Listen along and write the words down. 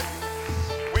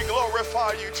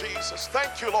glorify you, Jesus.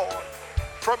 Thank you, Lord,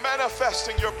 for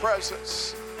manifesting your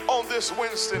presence on this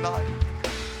Wednesday night.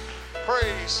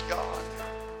 Praise God.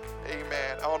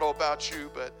 Amen. I don't know about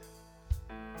you, but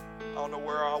I don't know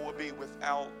where I would be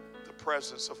without the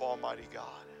presence of Almighty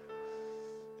God.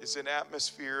 It's in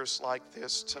atmospheres like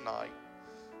this tonight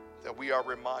that we are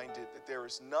reminded that there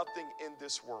is nothing in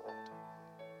this world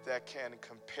that can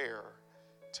compare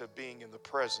to being in the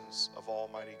presence of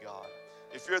Almighty God.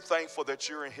 If you're thankful that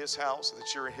you're in His house,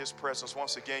 that you're in His presence,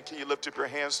 once again, can you lift up your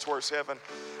hands towards heaven?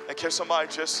 And can somebody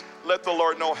just let the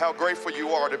Lord know how grateful you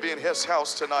are to be in His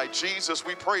house tonight? Jesus,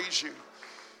 we praise you.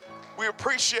 We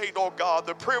appreciate, oh God,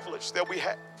 the privilege that we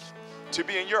have to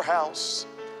be in your house,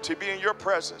 to be in your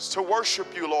presence, to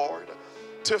worship you, Lord,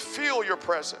 to feel your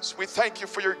presence. We thank you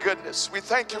for your goodness. We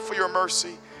thank you for your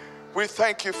mercy. We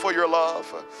thank you for your love.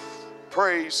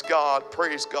 Praise God.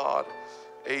 Praise God.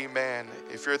 Amen.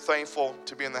 If you're thankful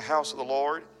to be in the house of the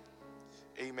Lord,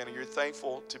 amen, and you're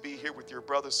thankful to be here with your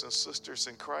brothers and sisters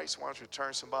in Christ, why don't you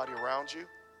turn somebody around you?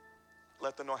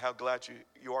 Let them know how glad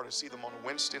you are to see them on a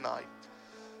Wednesday night.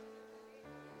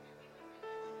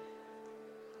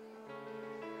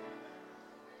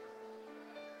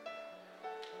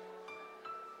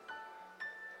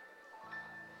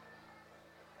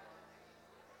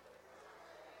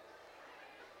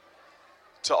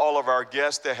 To all of our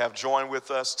guests that have joined with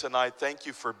us tonight, thank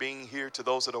you for being here. To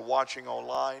those that are watching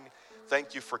online,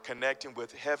 thank you for connecting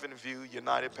with Heaven View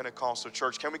United Pentecostal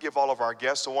Church. Can we give all of our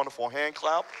guests a wonderful hand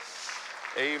clap?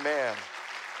 Amen.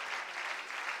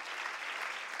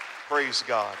 Praise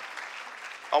God.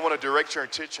 I want to direct your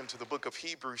attention to the book of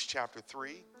Hebrews chapter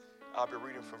 3. I'll be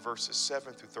reading from verses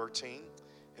 7 through 13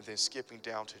 and then skipping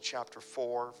down to chapter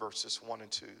 4, verses 1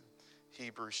 and 2.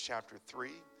 Hebrews chapter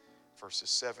 3.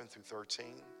 Verses 7 through 13,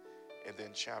 and then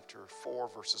chapter 4,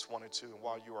 verses 1 and 2. And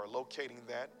while you are locating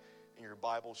that in your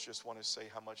Bibles, just want to say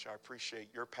how much I appreciate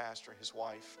your pastor and his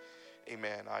wife.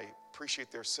 Amen. I appreciate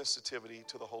their sensitivity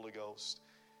to the Holy Ghost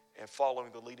and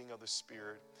following the leading of the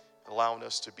Spirit, allowing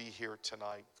us to be here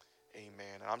tonight.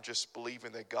 Amen. And I'm just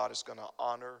believing that God is going to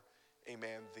honor,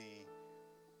 amen, the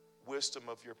wisdom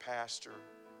of your pastor,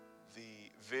 the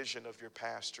vision of your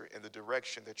pastor, and the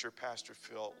direction that your pastor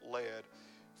felt led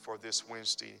for this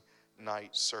Wednesday night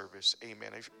service.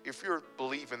 Amen. If you're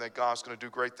believing that God's going to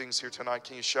do great things here tonight,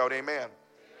 can you shout amen? Amen.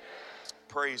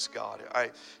 Praise God.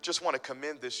 I just want to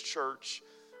commend this church.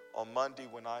 On Monday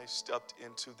when I stepped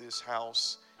into this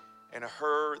house and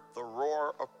heard the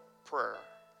roar of prayer,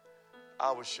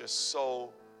 I was just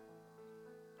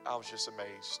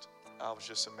amazed. I was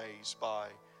just amazed by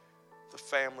the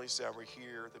families that were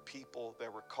here, the people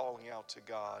that were calling out to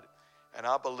God. And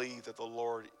I believe that the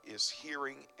Lord is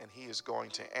hearing and He is going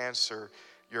to answer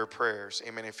your prayers.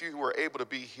 Amen. If you were able to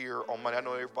be here on Monday, I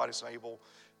know everybody's not able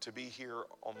to be here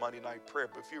on Monday night prayer,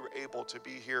 but if you were able to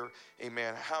be here,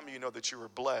 amen, how many of you know that you were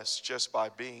blessed just by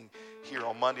being here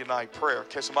on Monday night prayer?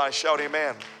 Can somebody shout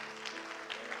amen?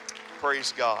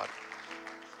 Praise God.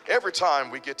 Every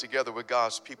time we get together with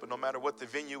God's people, no matter what the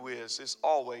venue is, it's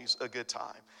always a good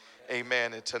time.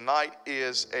 Amen. And tonight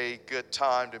is a good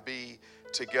time to be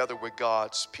together with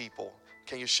God's people.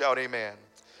 Can you shout amen?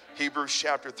 Hebrews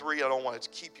chapter 3, I don't want to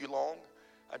keep you long.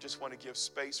 I just want to give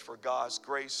space for God's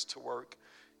grace to work.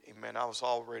 Amen. I was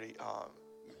already,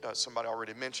 somebody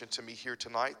already mentioned to me here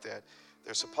tonight that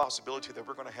there's a possibility that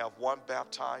we're going to have one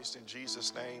baptized in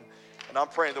Jesus' name. And I'm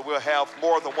praying that we'll have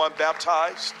more than one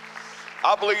baptized.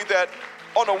 I believe that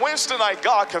on a Wednesday night,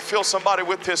 God can fill somebody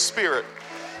with His Spirit.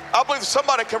 I believe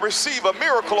somebody can receive a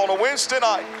miracle on a Wednesday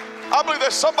night. I believe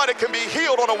that somebody can be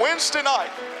healed on a Wednesday night.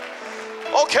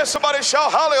 Oh, can somebody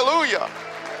shout hallelujah?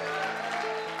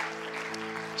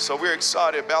 So we're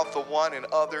excited about the one and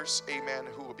others, amen,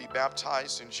 who will be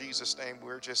baptized in Jesus' name.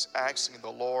 We're just asking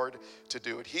the Lord to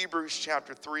do it. Hebrews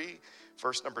chapter 3,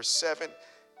 verse number 7.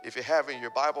 If you have it in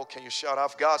your Bible, can you shout,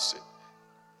 I've got it?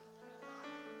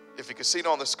 If you can see it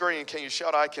on the screen, can you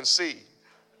shout, I can see?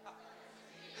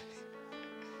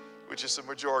 Which is the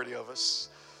majority of us.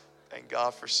 Thank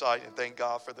God for sight and thank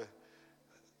God for the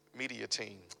media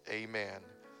team. Amen.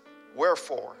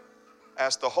 Wherefore,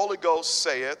 as the Holy Ghost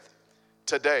saith,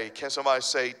 today, can somebody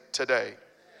say today?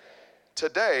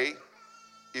 Today,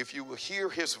 if you will hear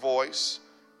His voice,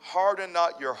 harden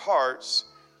not your hearts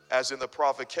as in the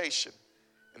provocation,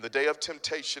 in the day of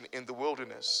temptation in the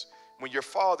wilderness, when your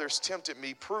fathers tempted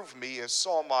me, proved me, and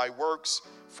saw my works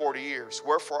 40 years.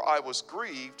 Wherefore I was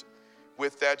grieved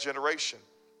with that generation,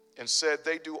 and said,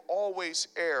 they do always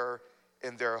err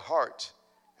in their heart,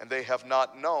 and they have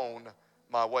not known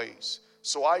my ways.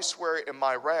 So I swear in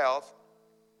my wrath,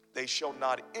 they shall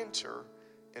not enter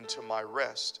into my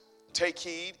rest. Take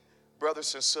heed,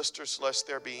 Brothers and sisters, lest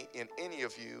there be in any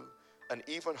of you an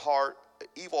evil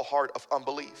heart of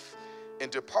unbelief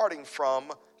in departing from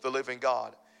the living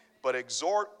God. But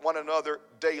exhort one another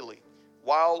daily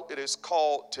while it is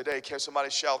called today. Can somebody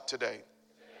shout today?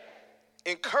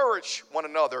 Encourage one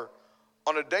another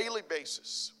on a daily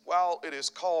basis while it is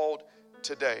called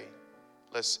today,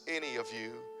 lest any of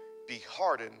you be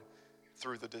hardened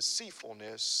through the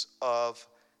deceitfulness of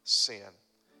sin.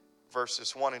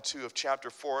 Verses 1 and 2 of chapter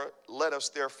 4, let us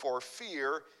therefore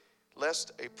fear,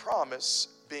 lest a promise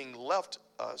being left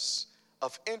us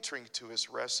of entering to his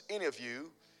rest, any of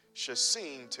you should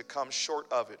seem to come short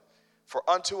of it. For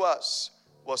unto us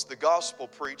was the gospel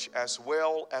preached as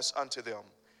well as unto them.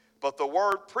 But the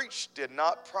word preached did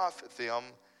not profit them,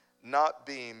 not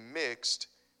being mixed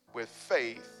with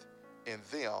faith in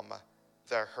them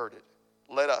that heard it.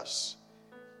 Let us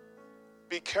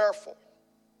be careful,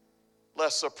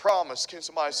 lest a promise, can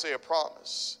somebody say a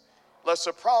promise? Lest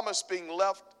a promise being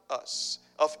left us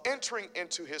of entering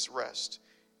into his rest,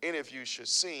 any of you should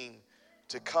seem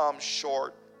to come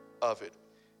short of it.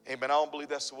 Amen. I don't believe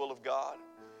that's the will of God.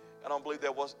 I don't believe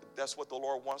that's what the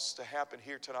Lord wants to happen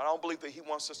here tonight. I don't believe that he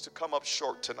wants us to come up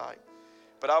short tonight.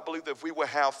 But I believe that if we will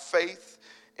have faith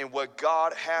in what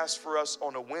God has for us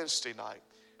on a Wednesday night,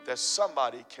 that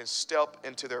somebody can step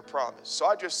into their promise. So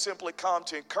I just simply come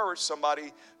to encourage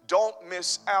somebody, don't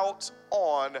miss out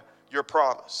on your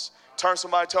promise. Turn to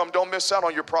somebody and tell them, don't miss out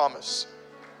on your promise.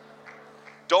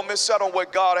 Don't miss out on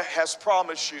what God has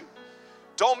promised you.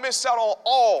 Don't miss out on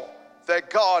all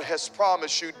that God has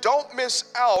promised you. Don't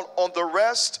miss out on the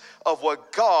rest of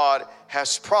what God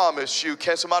has promised you.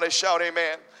 Can somebody shout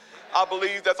amen? I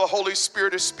believe that the Holy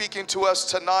Spirit is speaking to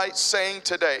us tonight, saying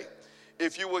today,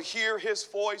 if you will hear his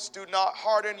voice, do not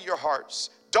harden your hearts.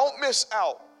 Don't miss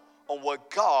out on what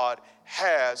God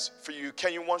has for you.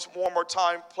 Can you one more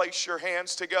time place your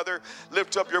hands together?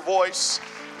 Lift up your voice.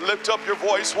 Lift up your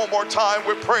voice one more time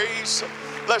with praise.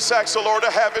 Let's ask the Lord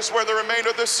to have his way the remainder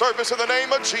of this service in the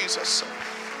name of Jesus.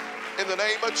 In the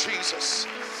name of Jesus.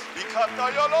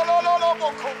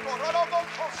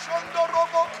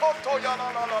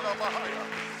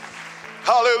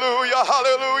 Hallelujah,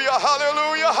 hallelujah,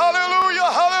 hallelujah,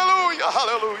 hallelujah, hallelujah,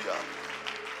 hallelujah.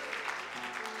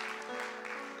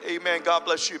 Amen. God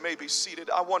bless you. You may be seated.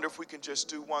 I wonder if we can just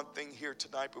do one thing here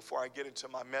tonight before I get into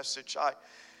my message.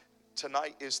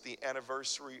 Tonight is the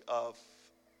anniversary of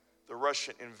the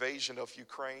Russian invasion of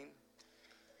Ukraine.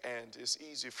 And it's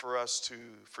easy for us to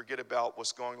forget about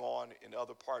what's going on in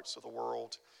other parts of the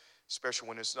world, especially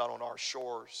when it's not on our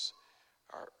shores.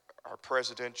 Our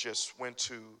president just went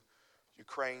to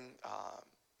Ukraine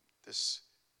this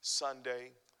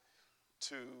Sunday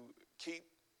to keep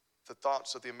the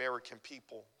thoughts of the American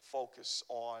people focused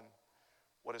on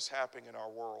what is happening in our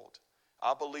world.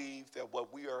 I believe that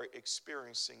what we are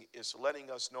experiencing is letting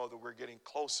us know that we're getting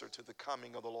closer to the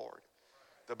coming of the Lord.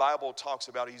 The Bible talks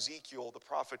about Ezekiel, the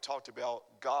prophet talked about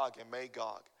Gog and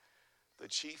Magog, the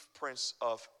chief prince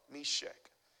of Meshech.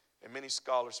 And many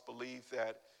scholars believe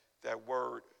that that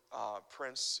word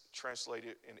prince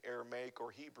translated in Aramaic or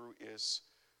Hebrew is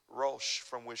Rosh,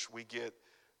 from which we get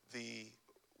the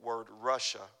word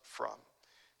Russia from.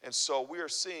 And so we are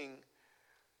seeing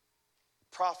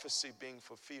prophecy being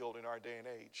fulfilled in our day and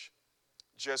age.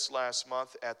 Just last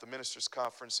month at the ministers'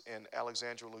 conference in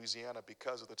Alexandria, Louisiana,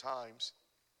 because of the times,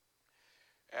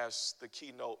 as the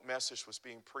keynote message was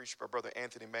being preached by Brother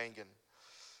Anthony Mangan,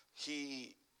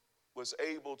 he was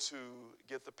able to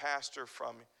get the pastor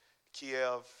from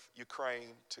Kiev,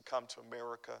 Ukraine, to come to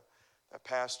America. That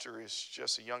pastor is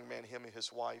just a young man, him and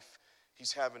his wife.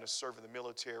 He's having to serve in the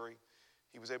military.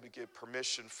 He was able to get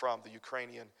permission from the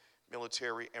Ukrainian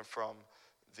military and from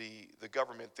the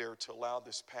government there to allow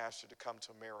this pastor to come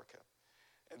to America.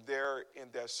 And there in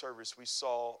that service, we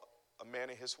saw a man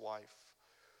and his wife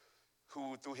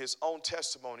who, through his own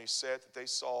testimony, said that they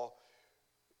saw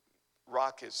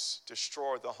rockets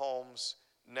destroy the homes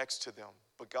next to them,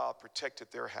 but God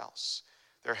protected their house.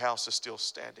 Their house is still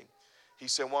standing. He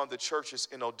said one of the churches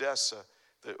in Odessa,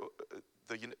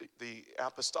 the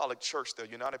apostolic church, the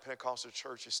United Pentecostal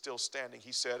Church, is still standing.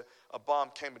 He said a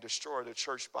bomb came and destroyed the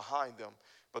church behind them,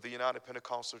 but the United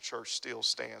Pentecostal Church still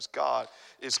stands. God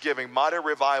is giving mighty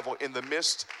revival in the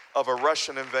midst of a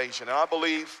Russian invasion. And I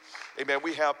believe, amen,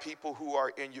 we have people who are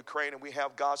in Ukraine and we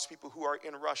have God's people who are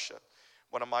in Russia.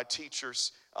 One of my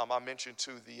teachers, I mentioned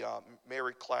to the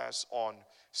married class on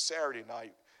Saturday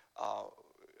night,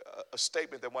 a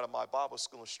statement that one of my Bible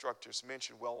school instructors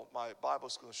mentioned. Well, my Bible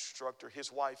school instructor,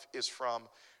 his wife is from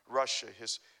Russia.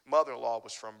 His mother-in-law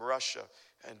was from Russia.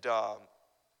 And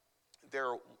there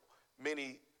are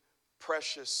many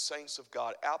precious saints of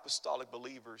God, apostolic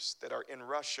believers that are in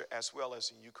Russia as well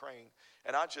as in Ukraine.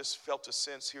 And I just felt a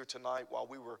sense here tonight while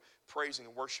we were praising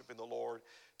and worshiping the Lord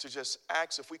to just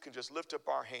ask if we can just lift up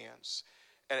our hands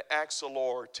and ask the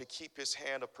Lord to keep his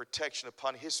hand of protection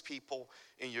upon his people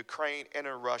in Ukraine and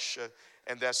in Russia,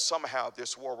 and that somehow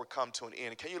this war will come to an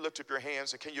end. Can you lift up your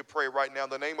hands and can you pray right now in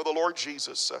the name of the Lord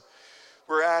Jesus?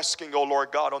 We're asking, oh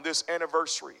Lord God, on this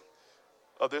anniversary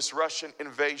of this Russian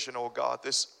invasion, oh God,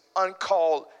 this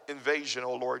uncalled invasion,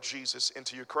 oh Lord Jesus,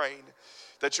 into Ukraine,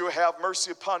 that you have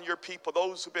mercy upon your people,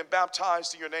 those who've been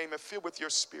baptized in your name and filled with your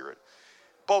spirit,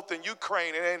 both in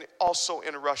Ukraine and also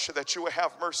in Russia, that you will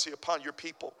have mercy upon your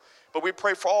people. But we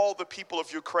pray for all the people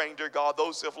of Ukraine, dear God,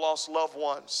 those who have lost loved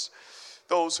ones,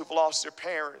 those who've lost their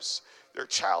parents, their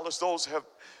childless, those who have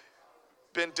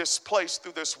been displaced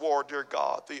through this war, dear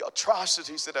God, the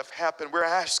atrocities that have happened. We're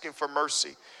asking for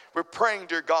mercy. We're praying,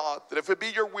 dear God, that if it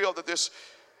be your will that this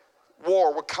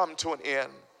war will come to an end.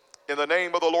 In the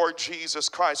name of the Lord Jesus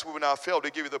Christ, we will not fail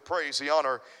to give you the praise, the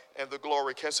honor, and the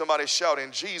glory. Can somebody shout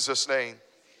in Jesus' name?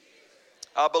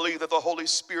 I believe that the Holy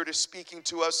Spirit is speaking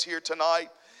to us here tonight.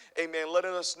 Amen.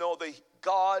 Letting us know that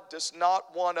God does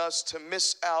not want us to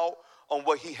miss out on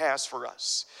what he has for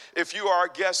us. If you are our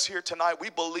guest here tonight, we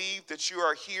believe that you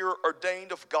are here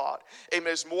ordained of God.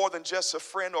 Amen. It's more than just a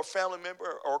friend or family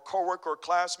member or coworker or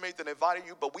classmate that invited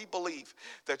you, but we believe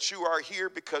that you are here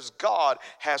because God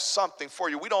has something for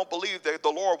you. We don't believe that the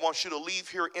Lord wants you to leave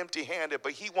here empty-handed,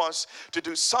 but he wants to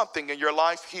do something in your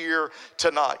life here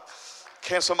tonight.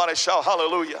 Can somebody shout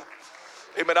hallelujah?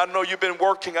 Amen. I know you've been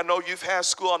working. I know you've had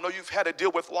school. I know you've had to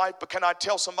deal with life, but can I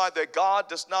tell somebody that God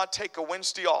does not take a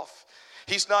Wednesday off?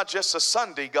 He's not just a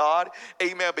Sunday God,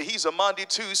 amen, but he's a Monday,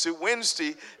 Tuesday,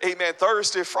 Wednesday, amen,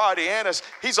 Thursday, Friday, and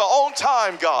he's an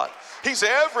on-time God. He's an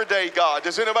everyday God.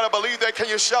 Does anybody believe that? Can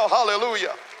you shout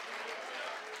hallelujah?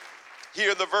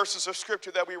 Here are the verses of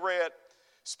scripture that we read,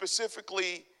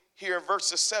 specifically here in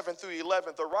verses 7 through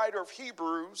 11. The writer of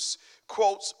Hebrews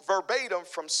quotes verbatim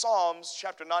from Psalms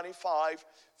chapter 95,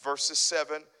 verses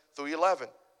 7 through 11.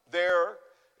 There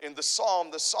in the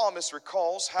psalm, the psalmist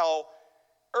recalls how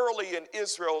early in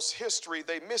Israel's history,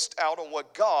 they missed out on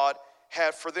what God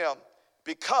had for them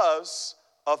because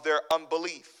of their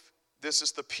unbelief. This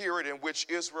is the period in which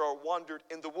Israel wandered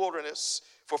in the wilderness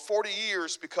for 40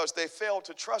 years because they failed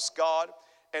to trust God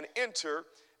and enter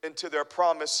into their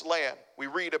promised land. We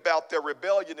read about their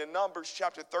rebellion in Numbers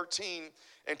chapter 13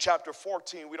 and chapter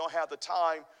 14. We don't have the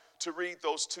time to read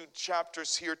those two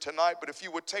chapters here tonight, but if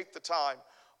you would take the time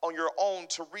on your own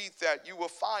to read that, you will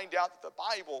find out that the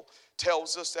Bible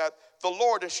tells us that the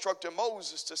Lord instructed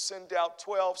Moses to send out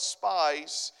 12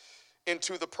 spies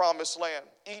into the promised land,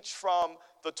 each from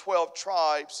the 12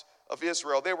 tribes of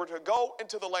Israel. They were to go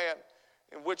into the land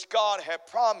in which God had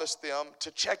promised them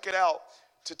to check it out,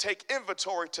 to take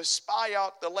inventory, to spy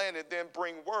out the land, and then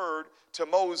bring word to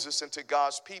Moses and to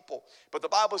God's people. But the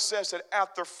Bible says that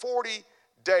after 40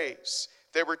 days,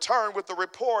 they returned with the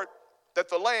report that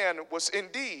the land was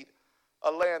indeed a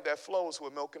land that flows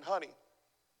with milk and honey.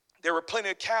 There were plenty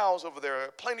of cows over there,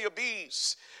 plenty of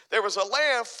bees. There was a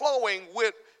land flowing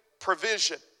with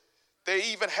provision. They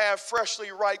even had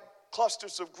freshly ripe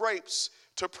clusters of grapes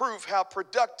to prove how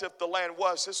productive the land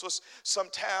was. This was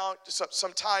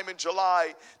sometime in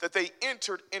July that they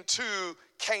entered into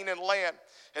Canaan land.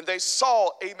 And they saw,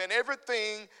 amen,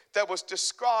 everything that was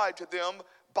described to them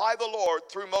by the Lord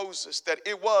through Moses, that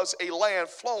it was a land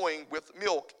flowing with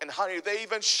milk and honey. They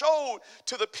even showed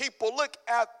to the people, look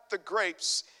at the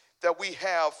grapes that we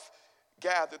have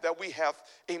gathered, that we have,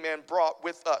 amen, brought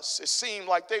with us. It seemed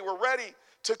like they were ready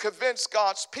to convince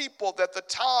God's people that the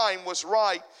time was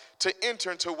right to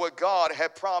enter into what God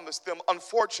had promised them.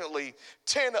 Unfortunately,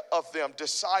 10 of them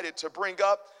decided to bring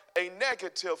up a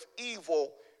negative,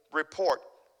 evil report.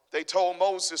 They told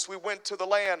Moses, we went to the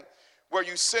land where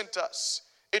you sent us.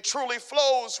 It truly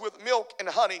flows with milk and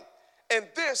honey, and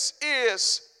this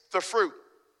is the fruit.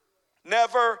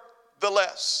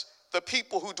 Nevertheless, the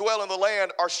people who dwell in the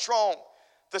land are strong.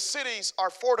 The cities are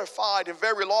fortified and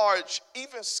very large.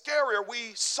 Even scarier,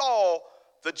 we saw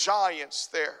the giants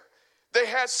there. They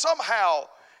had somehow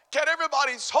got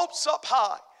everybody's hopes up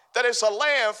high that it's a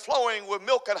land flowing with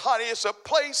milk and honey. It's a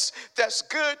place that's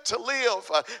good to live.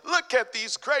 Look at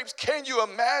these grapes. Can you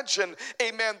imagine,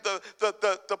 amen,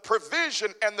 the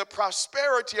provision and the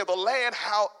prosperity of the land?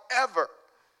 However,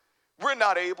 we're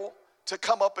not able to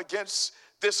come up against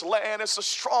this land. It's a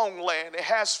strong land. It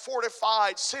has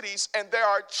fortified cities, and there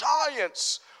are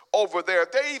giants over there.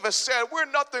 They even said, we're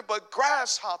nothing but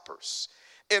grasshoppers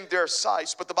in their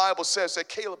sights. But the Bible says that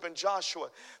Caleb and Joshua,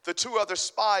 the two other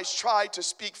spies, tried to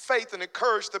speak faith and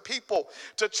encourage the people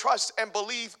to trust and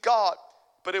believe God,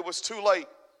 but it was too late.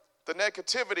 The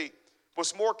negativity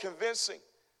was more convincing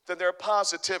than their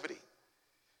positivity.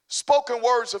 Spoken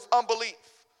words of unbelief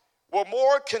were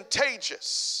more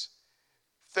contagious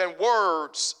than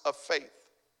words of faith.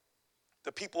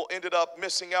 The people ended up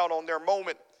missing out on their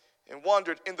moment and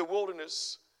wandered in the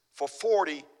wilderness for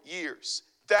 40 years.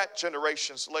 That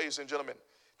generation, ladies and gentlemen,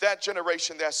 that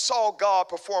generation that saw God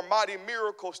perform mighty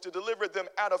miracles to deliver them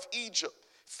out of Egypt,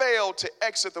 failed to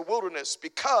exit the wilderness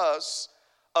because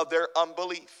of their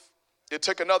unbelief. It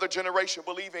took another generation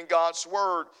believing God's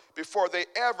word before they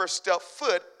ever stepped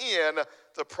foot in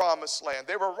the promised land.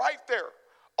 They were right there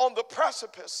on the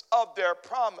precipice of their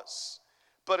promise,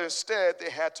 but instead they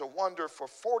had to wander for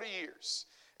 40 years.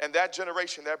 And that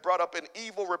generation that brought up an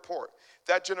evil report,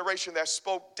 that generation that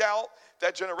spoke doubt,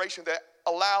 that generation that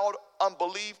allowed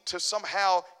unbelief to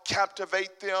somehow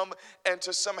captivate them and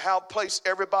to somehow place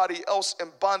everybody else in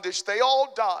bondage, they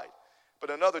all died. But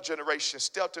another generation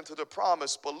stepped into the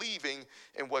promise believing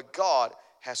in what God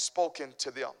has spoken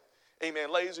to them.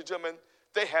 Amen. Ladies and gentlemen,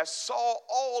 they had saw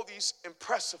all these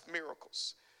impressive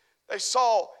miracles. They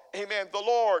saw, amen, the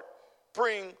Lord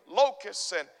bring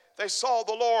locusts, and they saw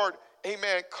the Lord,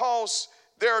 amen, cause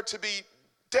there to be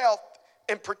death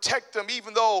and protect them,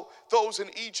 even though those in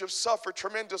Egypt suffered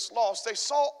tremendous loss. They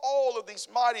saw all of these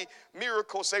mighty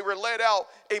miracles. They were led out,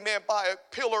 amen, by a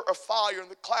pillar of fire and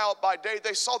the cloud by day.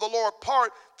 They saw the Lord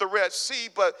part the Red Sea,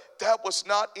 but that was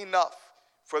not enough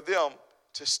for them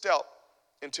to step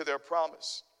into their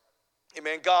promise.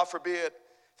 Amen. God forbid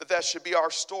that should be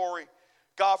our story.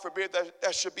 God forbid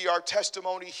that should be our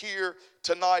testimony here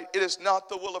tonight. It is not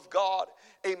the will of God,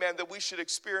 amen, that we should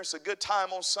experience a good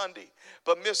time on Sunday,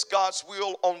 but miss God's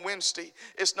will on Wednesday.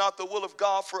 It's not the will of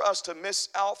God for us to miss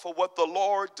out for what the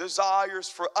Lord desires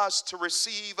for us to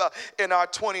receive in our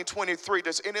 2023.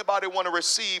 Does anybody want to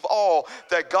receive all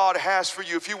that God has for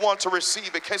you? If you want to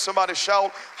receive it, can somebody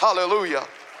shout hallelujah?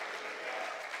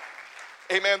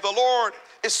 Amen. The Lord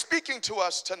is speaking to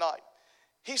us tonight.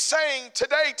 He's saying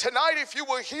tonight, if you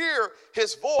will hear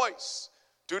his voice,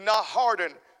 do not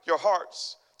harden your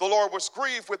hearts. The Lord was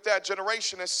grieved with that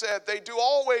generation and said, they do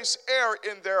always err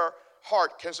in their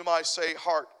heart. Can somebody say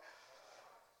heart?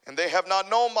 And they have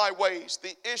not known my ways.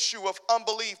 The issue of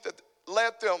unbelief that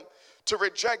led them to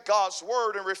reject God's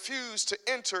word and refuse to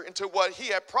enter into what he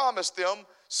had promised them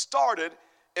started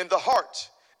in the heart.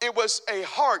 It was a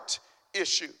heart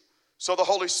issue. So the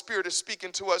Holy Spirit is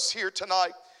speaking to us here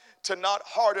tonight to not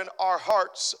harden our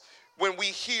hearts when we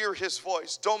hear his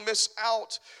voice. Don't miss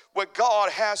out what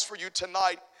God has for you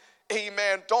tonight.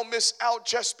 Amen. Don't miss out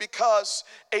just because,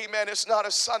 amen, it's not a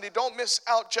Sunday. Don't miss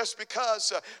out just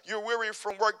because you're weary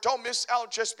from work. Don't miss out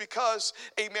just because,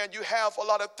 amen, you have a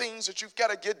lot of things that you've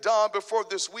got to get done before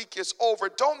this week is over.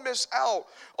 Don't miss out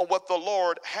on what the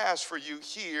Lord has for you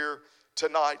here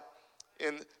tonight.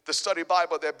 In the study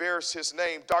Bible that bears his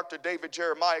name, Dr. David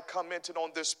Jeremiah commented on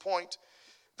this point,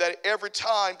 that every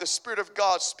time the Spirit of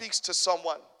God speaks to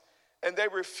someone and they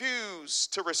refuse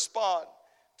to respond,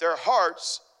 their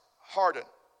hearts harden.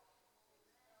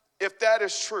 If that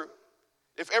is true,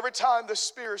 if every time the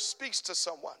Spirit speaks to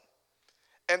someone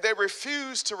and they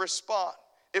refuse to respond,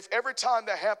 if every time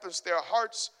that happens their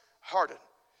hearts harden,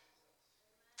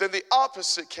 then the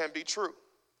opposite can be true.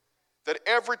 That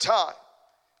every time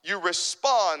you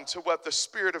respond to what the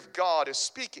Spirit of God is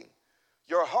speaking,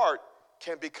 your heart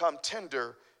can become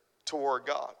tender toward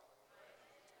God.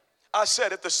 I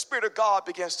said, if the Spirit of God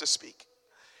begins to speak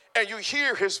and you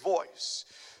hear his voice,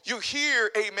 you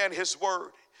hear, amen, his word,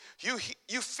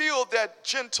 you feel that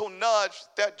gentle nudge,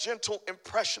 that gentle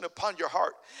impression upon your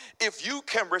heart. If you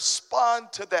can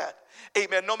respond to that,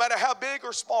 amen, no matter how big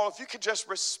or small, if you can just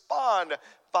respond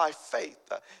by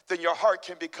faith, then your heart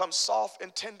can become soft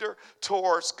and tender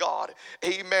towards God.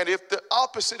 Amen. If the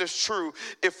opposite is true,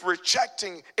 if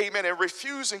rejecting, amen, and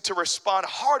refusing to respond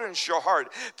hardens your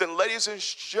heart, then ladies and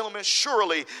gentlemen,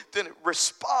 surely then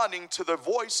responding to the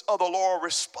voice of the Lord,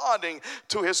 responding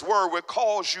to his word will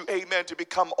cause you, amen, to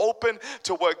become open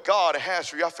to what God has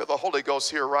for you. I feel the Holy Ghost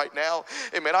here right now.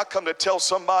 Amen. I come to tell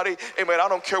somebody, amen, I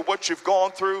don't care what you've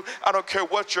gone through. I don't care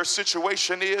what your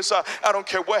situation is. I don't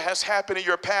care what has happened in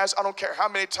your past. I don't care how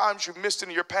many times you've missed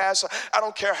in your past. I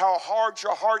don't care how hard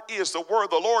your heart is. The word of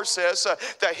the Lord says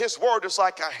that his word is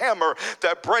like a hammer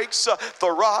that breaks the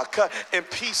rock in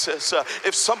pieces.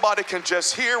 If somebody can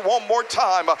just hear one more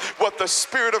time what the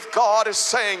Spirit of God is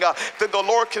saying, then the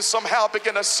Lord can somehow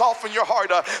begin to soften your heart.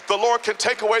 The Lord can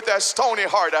take away that stony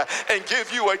heart and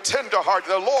give you a tender heart.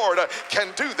 The Lord can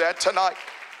do that tonight.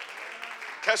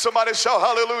 Can somebody shout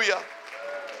hallelujah?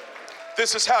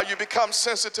 This is how you become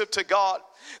sensitive to God.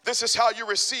 This is how you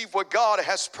receive what God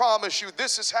has promised you.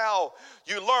 This is how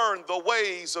you learn the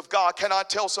ways of God. Can I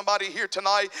tell somebody here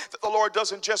tonight that the Lord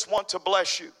doesn't just want to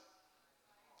bless you?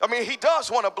 I mean, he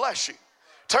does want to bless you.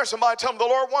 Turn to somebody and tell them the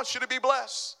Lord wants you to be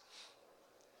blessed.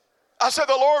 I said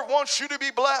the Lord wants you to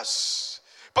be blessed.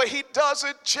 But he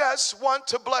doesn't just want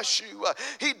to bless you.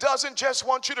 He doesn't just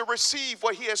want you to receive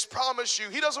what he has promised you.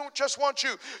 He doesn't just want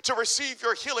you to receive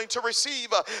your healing, to receive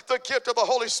the gift of the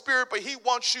Holy Spirit, but he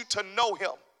wants you to know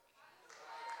him.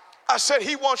 I said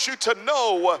he wants you to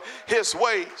know his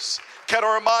ways. Can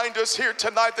I remind us here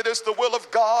tonight that it's the will of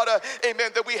God,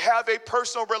 amen, that we have a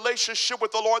personal relationship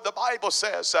with the Lord. The Bible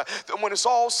says that when it's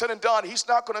all said and done, he's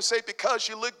not going to say because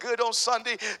you look good on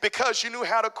Sunday, because you knew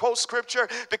how to quote scripture,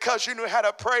 because you knew how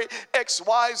to pray X,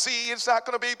 Y, Z. It's not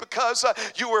going to be because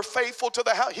you were faithful to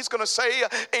the house. He's going to say,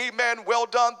 amen, well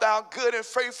done, thou good and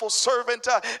faithful servant.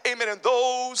 Amen. And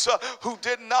those who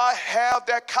did not have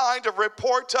that kind of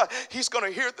report,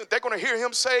 they're going to hear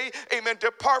him say, amen,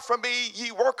 depart from me,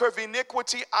 ye worker of iniquity.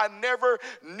 I never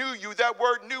knew you. That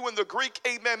word "knew" in the Greek,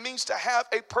 amen, means to have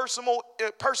a personal,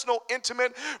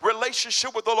 intimate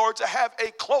relationship with the Lord, to have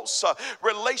a close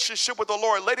relationship with the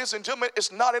Lord. Ladies and gentlemen,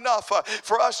 it's not enough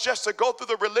for us just to go through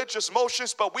the religious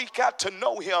motions, but we got to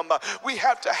know him. We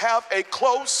have to have a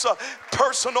close,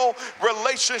 personal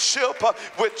relationship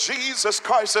with Jesus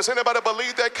Christ. Does anybody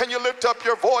believe that? Can you lift up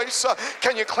your voice?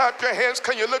 Can you clap your hands?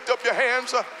 Can you lift up your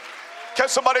hands? Can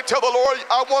somebody tell the Lord,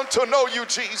 I want to know you,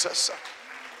 Jesus?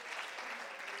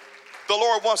 The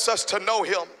Lord wants us to know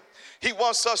him. He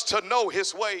wants us to know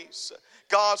his ways.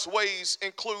 God's ways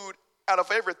include, out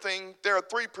of everything, there are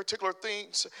three particular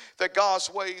things that God's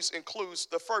ways includes.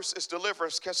 The first is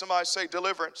deliverance. Can somebody say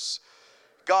deliverance?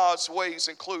 God's ways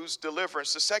includes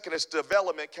deliverance. The second is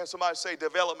development. Can somebody say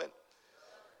development?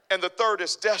 And the third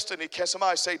is destiny. Can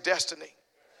somebody say destiny?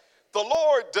 The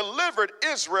Lord delivered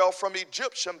Israel from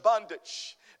Egyptian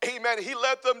bondage. Amen. He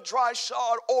led them dry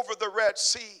shod over the Red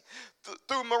Sea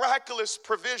through miraculous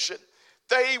provision.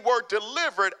 They were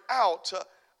delivered out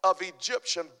of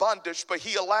Egyptian bondage, but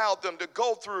he allowed them to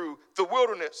go through the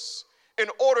wilderness in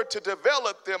order to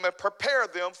develop them and prepare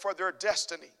them for their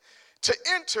destiny, to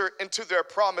enter into their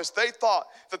promise. They thought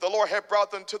that the Lord had brought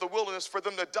them to the wilderness for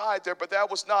them to die there, but that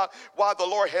was not why the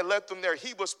Lord had led them there.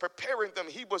 He was preparing them.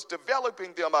 He was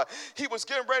developing them. He was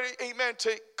getting ready, amen,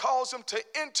 to cause them to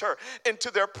enter into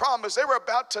their promise. They were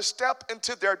about to step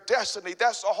into their destiny.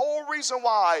 That's the whole reason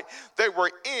why they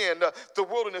were in the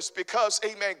wilderness, because,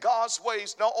 amen, God's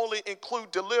ways not only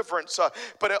include deliverance,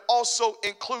 but it also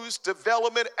includes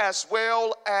development as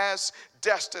well as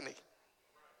destiny.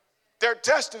 Their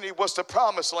destiny was the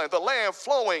promised land, the land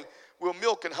flowing with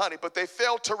milk and honey, but they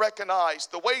failed to recognize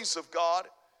the ways of God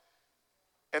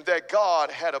and that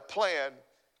God had a plan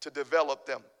to develop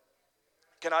them.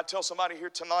 Can I tell somebody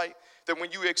here tonight that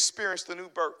when you experience the new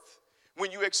birth,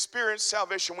 when you experience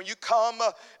salvation, when you come,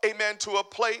 amen, to a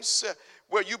place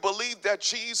where you believe that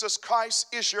Jesus Christ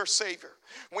is your Savior,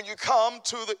 when you come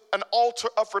to an altar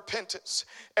of repentance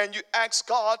and you ask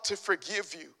God to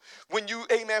forgive you, when you,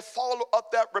 amen, follow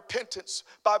up that repentance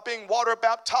by being water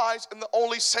baptized in the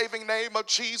only saving name of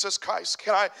Jesus Christ.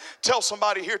 Can I tell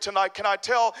somebody here tonight, can I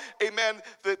tell, amen,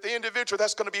 the individual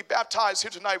that's going to be baptized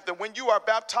here tonight, that when you are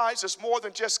baptized, it's more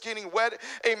than just getting wet,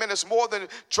 amen, it's more than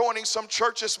joining some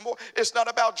church, it's not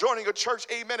about joining a church,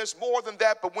 amen, it's more than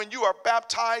that, but when you are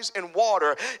baptized in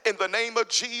water in the name of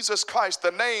Jesus Christ,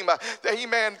 the name,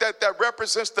 amen, that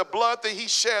represents the blood that he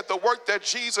shed, the work that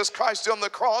Jesus Christ did on the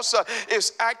cross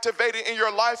is activated in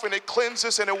your life, and it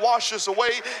cleanses and it washes away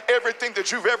everything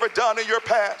that you've ever done in your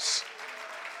past.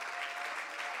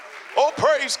 Oh,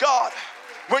 praise God.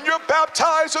 When you're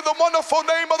baptized in the wonderful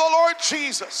name of the Lord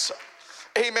Jesus,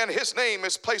 amen, his name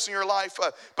is placed in your life,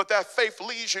 but that faith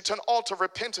leads you to an altar of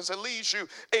repentance. It leads you,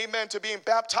 amen, to being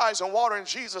baptized in water in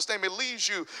Jesus' name. It leads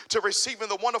you to receiving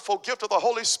the wonderful gift of the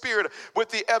Holy Spirit with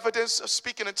the evidence of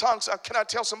speaking in tongues. Can I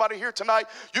tell somebody here tonight,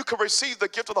 you can receive the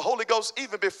gift of the Holy Ghost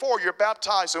even before you're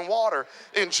baptized in water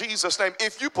in Jesus' name.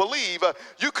 If you believe,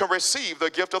 you can receive the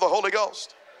gift of the Holy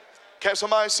Ghost. Can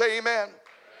somebody say amen?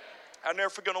 I'll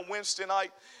never forget on Wednesday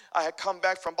night, I had come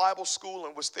back from Bible school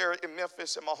and was there in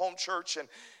Memphis at my home church. And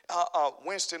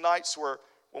Wednesday nights were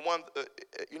one,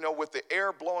 with the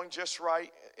air blowing just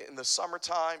right in the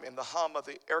summertime and the hum of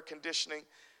the air conditioning.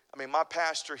 I mean, my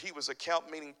pastor, he was a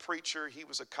camp meeting preacher. He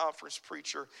was a conference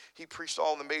preacher. He preached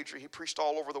all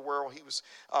over the world. He was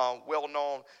a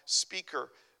well-known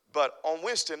speaker. But on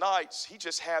Wednesday nights, he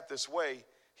just had this way.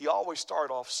 He always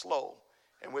started off slow.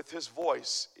 And with his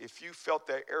voice, if you felt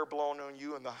that air blowing on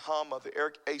you and the hum of the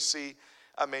air AC,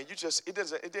 I mean,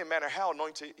 it didn't matter how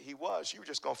anointed he was, you were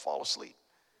just going to fall asleep.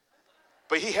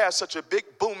 But he has such a big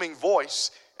booming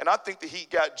voice, and I think that he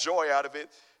got joy out of it,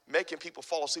 making people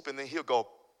fall asleep, and then he'll go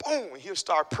boom, and he'll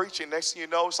start preaching. Next thing you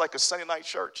know, it's like a Sunday night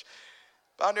church.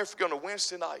 But I'll never forget on a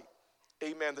Wednesday night,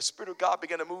 amen, the Spirit of God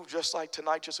began to move just like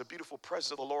tonight, just a beautiful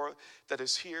presence of the Lord that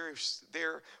is here, is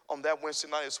there on that Wednesday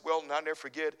night as well. And I'll never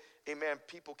forget, amen,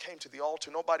 people came to the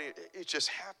altar. Nobody, it just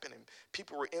happened. And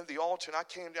people were in the altar, and I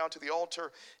came down to the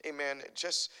altar, amen,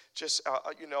 just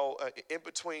in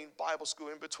between Bible school,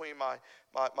 in between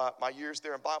my years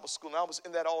there in Bible school. And I was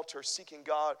in that altar seeking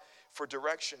God for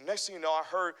direction. Next thing you know, I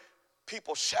heard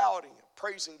people shouting,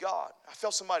 praising God. I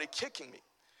felt somebody kicking me.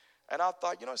 And I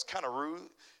thought, it's kind of rude.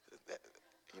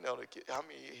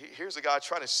 Here's a guy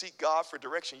trying to seek God for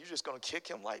direction. You're just going to kick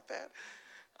him like that?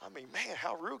 I mean, man,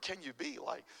 how rude can you be?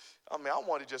 I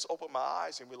want to just open my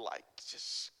eyes and be like,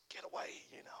 just get away,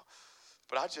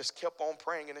 But I just kept on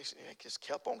praying, and they just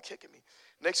kept on kicking me.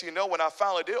 Next thing you know, when I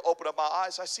finally did open up my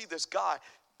eyes, I see this guy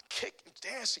kicking,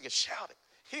 dancing, and shouting.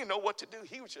 He didn't know what to do.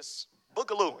 He was just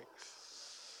boogalooing.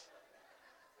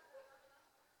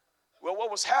 Well,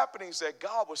 what was happening is that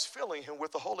God was filling him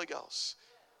with the Holy Ghost,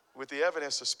 with the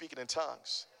evidence of speaking in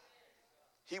tongues.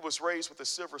 He was raised with a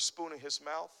silver spoon in his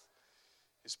mouth.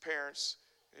 His parents,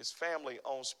 his family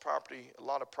owns property, a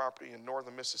lot of property in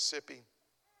northern Mississippi.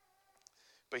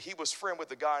 But he was friend with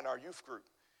the guy in our youth group.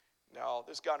 Now,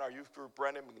 this guy in our youth group,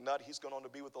 Brandon McNutt, he's gone on to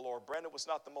be with the Lord. Brandon was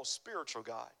not the most spiritual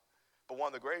guy, but one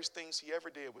of the greatest things he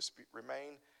ever did was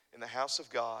remain in the house of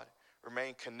God,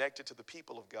 remain connected to the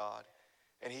people of God.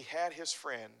 And he had his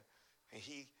friend, and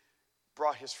he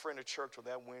brought his friend to church on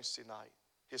that Wednesday night.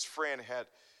 His friend had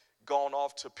gone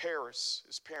off to Paris.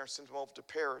 His parents sent him over to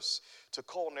Paris to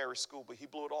culinary school, but he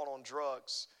blew it all on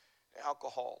drugs and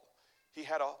alcohol. He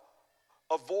had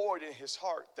a void in his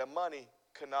heart that money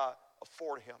could not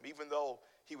afford him. Even though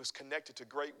he was connected to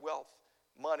great wealth,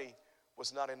 money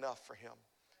was not enough for him.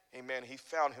 Amen. He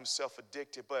found himself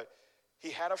addicted, but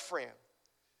he had a friend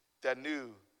that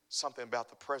knew something about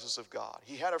the presence of God.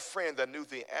 He had a friend that knew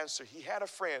the answer. He had a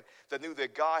friend that knew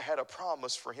that God had a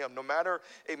promise for him, no matter,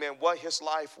 amen, what his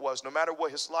life was, no matter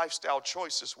what his lifestyle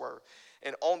choices were.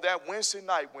 And on that Wednesday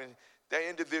night, when that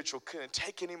individual couldn't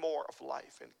take any more of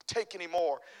life and take any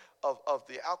more of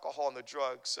the alcohol and the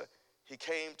drugs, he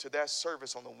came to that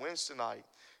service on the Wednesday night,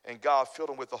 and God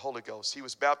filled him with the Holy Ghost. He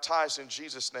was baptized in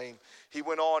Jesus' name. He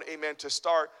went on, amen, to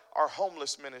start our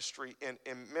homeless ministry in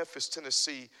Memphis,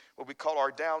 Tennessee, what we call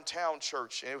our downtown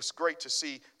church. And it was great to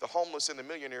see the homeless and the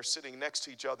millionaires sitting next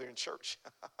to each other in church.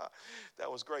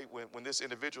 That was great when this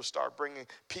individual started bringing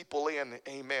people in,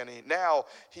 amen. And now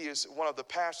he is one of the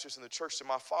pastors in the church that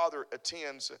my father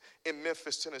attends in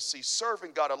Memphis, Tennessee,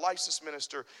 serving God, a licensed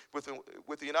minister with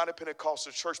the United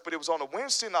Pentecostal Church. But it was on a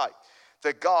Wednesday night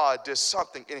that God did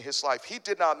something in his life. He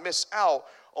did not miss out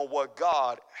on what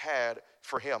God had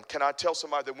for him. Can I tell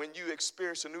somebody that when you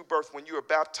experience a new birth, when you are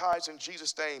baptized in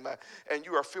Jesus' name and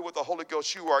you are filled with the Holy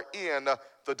Ghost, you are in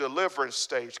the deliverance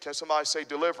stage. Can somebody say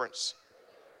deliverance?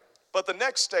 But the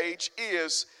next stage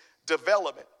is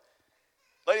development.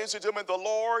 Ladies and gentlemen, the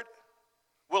Lord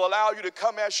will allow you to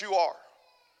come as you are.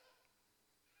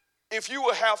 If you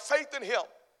will have faith in him,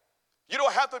 you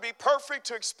don't have to be perfect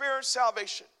to experience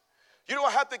salvation. You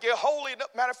don't have to get holy enough.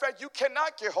 Matter of fact, you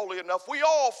cannot get holy enough. We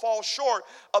all fall short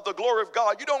of the glory of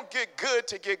God. You don't get good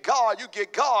to get God. You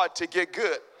get God to get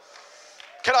good.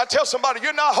 Can I tell somebody,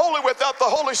 you're not holy without the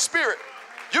Holy Spirit.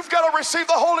 You've got to receive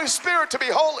the Holy Spirit to be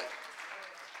holy.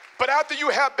 But after you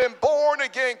have been born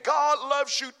again, God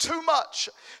loves you too much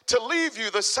to leave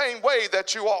you the same way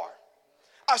that you are.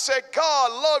 I said,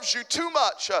 God loves you too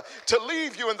much to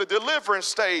leave you in the deliverance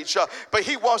stage, but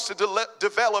he wants to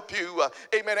develop you.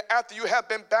 Amen. After you have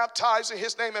been baptized in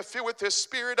his name and filled with his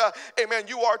spirit, amen,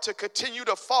 you are to continue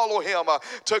to follow him,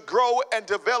 to grow and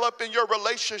develop in your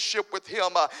relationship with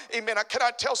him. Amen. Can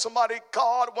I tell somebody,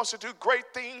 God wants to do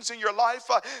great things in your life.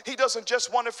 He doesn't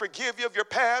just want to forgive you of your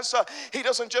past. He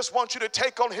doesn't just want you to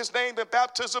take on his name in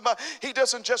baptism. He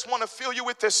doesn't just want to fill you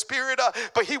with his spirit,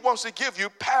 but he wants to give you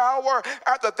power.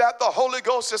 After that, the Holy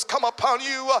Ghost has come upon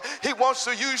you. He wants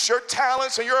to use your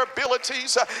talents and your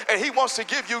abilities, and he wants to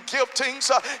give you giftings.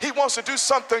 He wants to do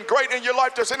something great in your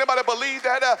life. Does anybody believe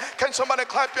that? Can somebody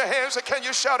clap your hands, and can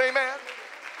you shout amen?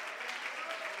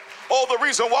 Oh, the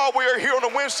reason why we are here on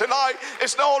a Wednesday night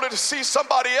is not only to see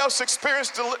somebody else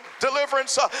experience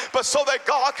deliverance, but so that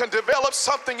God can develop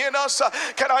something in us.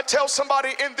 Can I tell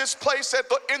somebody in this place that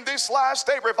in this last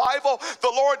day revival,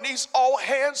 the Lord needs all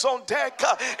hands on deck.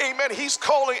 Amen. He's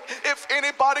calling, if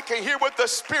anybody can hear what the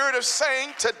Spirit is saying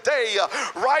today,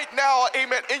 right now,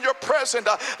 amen, in your present,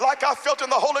 like I felt in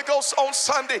the Holy Ghost on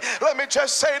Sunday. Let me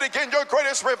just say it again. Your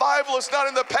greatest revival is not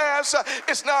in the past.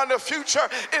 It's not in the future.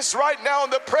 It's right now in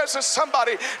the present.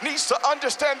 Somebody needs to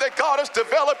understand that God is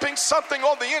developing something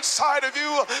on the inside of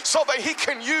you so that he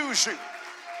can use you.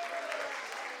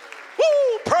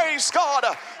 Woo, praise God.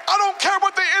 I don't care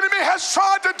what the enemy has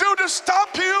tried to do to stop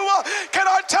you. Can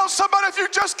I tell somebody, if you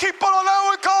just keep on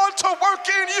allowing God to work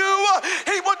in you,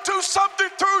 he will do something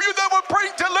through you that will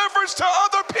bring deliverance to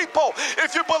other people.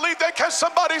 If you believe that, can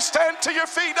somebody stand to your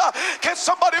feet? Can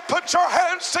somebody put your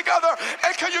hands together?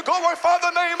 And can you glorify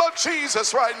the name of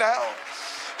Jesus right now?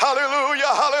 Hallelujah,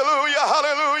 hallelujah,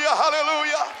 hallelujah,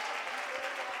 hallelujah.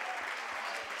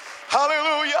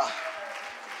 Hallelujah.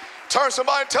 Turn to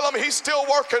somebody and tell them he's still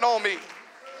working on me.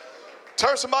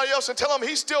 Turn to somebody else and tell them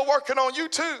he's still working on you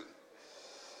too.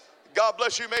 God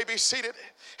bless you. You may be seated.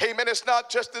 Amen. It's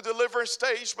not just the deliverance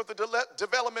stage, but the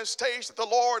development stage that the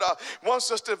Lord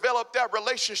wants us to develop that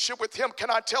relationship with him.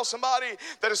 Can I tell somebody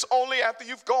that it's only after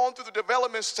you've gone through the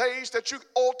development stage that you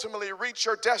ultimately reach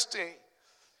your destiny?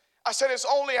 I said it's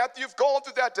only after you've gone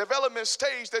through that development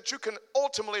stage that you can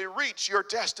ultimately reach your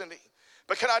destiny.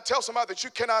 But can I tell somebody that you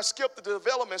cannot skip the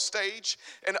development stage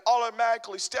and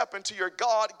automatically step into your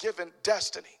God-given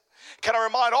destiny? Can I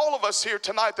remind all of us here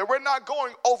tonight that we're not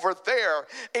going over there,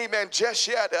 amen, just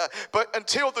yet. But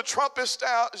until the trumpet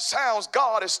sounds,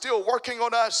 God is still working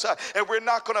on us, and we're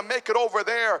not going to make it over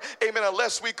there, amen,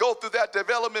 unless we go through that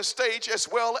development stage as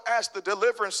well as the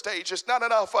deliverance stage. It's not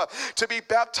enough to be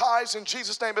baptized in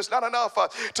Jesus' name. It's not enough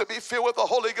to be filled with the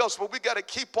Holy Ghost, but we got to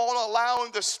keep on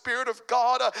allowing the Spirit of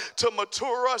God to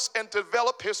mature us and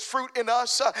develop his fruit in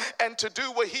us and to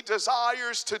do what he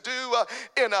desires to do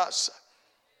in us.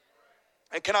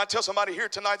 And can I tell somebody here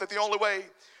tonight that the only way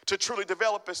to truly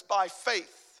develop is by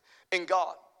faith in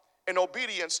God and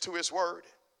obedience to his word.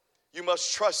 You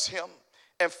must trust him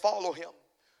and follow him.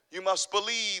 You must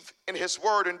believe in his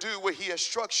word and do what he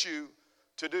instructs you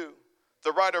to do.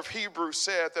 The writer of Hebrews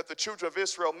said that the children of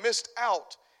Israel missed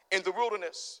out in the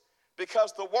wilderness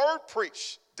because the word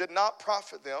preached did not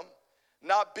profit them,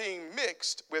 not being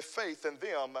mixed with faith in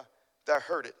them that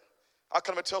heard it. I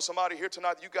come to tell somebody here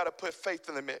tonight that you got to put faith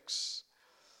in the mix.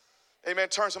 Amen.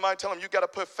 Turn to somebody and tell them you got to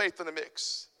put faith in the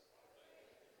mix.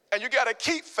 And you got to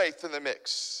keep faith in the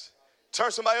mix. Turn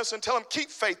to somebody else and tell them keep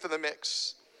faith in the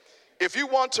mix. If you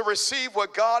want to receive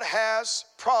what God has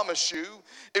promised you,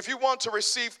 if you want to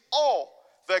receive all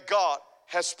that God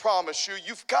has promised you,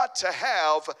 you've got to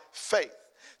have faith.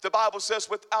 The Bible says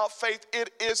without faith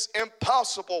it is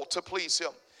impossible to please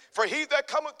him. For he that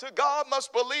cometh to God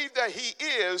must believe that he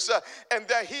is, and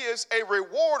that he is a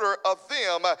rewarder of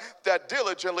them that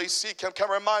diligently seek him. Can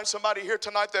I remind somebody here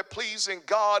tonight that pleasing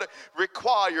God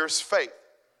requires faith?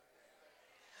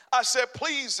 I said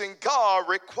pleasing God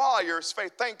requires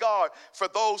faith. Thank God for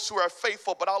those who are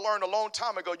faithful, but I learned a long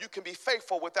time ago you can be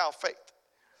faithful without faith.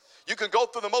 You can go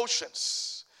through the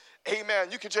motions. Amen.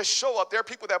 You can just show up. There are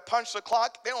people that punch the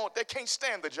clock. They can't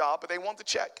stand the job, but they want the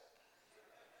check.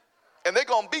 And they're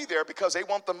going to be there because they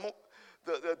want the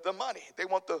money. They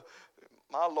want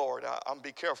my Lord, I'm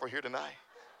be careful here tonight.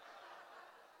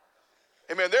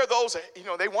 Amen. There are those that,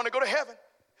 they want to go to heaven.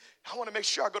 I want to make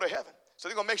sure I go to heaven. So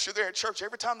they're going to make sure they're in church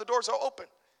every time the doors are open.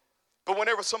 But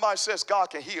whenever somebody says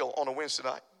God can heal on a Wednesday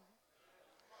night,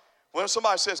 when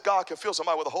somebody says God can fill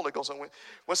somebody with the Holy Ghost on Wednesday,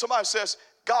 when somebody says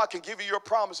God can give you your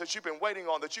promise that you've been waiting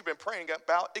on, that you've been praying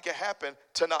about, it can happen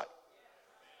tonight.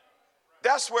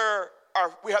 That's where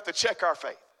we have to check our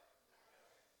faith.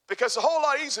 Because it's a whole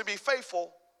lot easier to be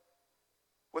faithful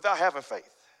without having faith.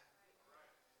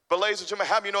 But ladies and gentlemen,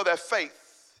 how do you know that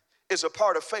faith is a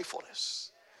part of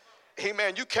faithfulness?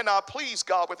 Amen. You cannot please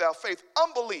God without faith.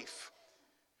 Unbelief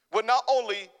will not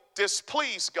only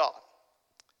displease God,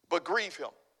 but grieve him.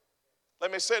 Let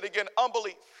me say it again.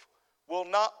 Unbelief will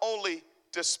not only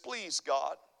displease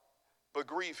God, but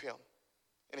grieve him.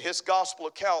 In his gospel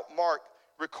account, Mark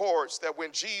records that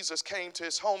when Jesus came to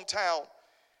his hometown,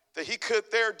 that he could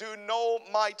there do no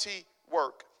mighty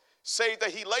work, save that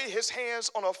he laid his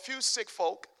hands on a few sick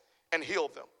folk and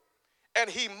healed them. And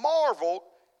he marveled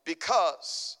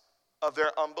because of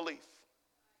their unbelief.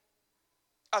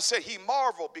 I said he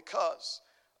marveled because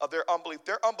of their unbelief.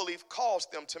 Their unbelief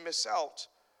caused them to miss out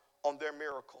on their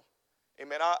miracle.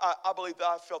 Amen. I believe that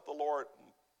I felt the Lord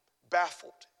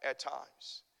baffled at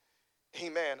times.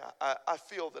 Amen. I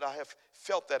feel that I have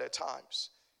felt that at times.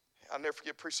 I'll never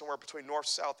forget preaching somewhere between north,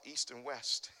 south, east, and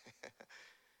west.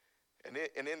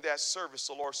 And in that service,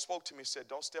 the Lord spoke to me and said,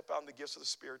 don't step out in the gifts of the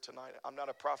Spirit tonight. I'm not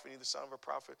a prophet, neither the son of a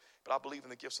prophet, but I believe in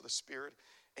the gifts of the Spirit.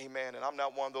 Amen. And I'm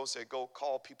not one of those that go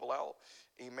call people out.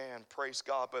 Amen. Praise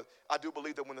God. But I do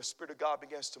believe that when the Spirit of God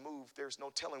begins to move, there's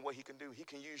no telling what he can do. He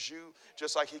can use you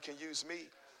just like he can use me.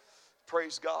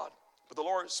 Praise God. But the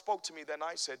Lord spoke to me that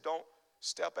night, said, don't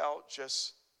step out. He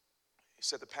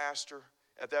said the pastor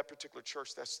at that particular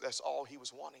church, that's all he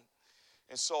was wanting.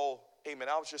 And so, amen,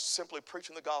 I was just simply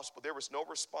preaching the gospel. There was no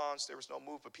response. There was no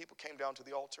move, but people came down to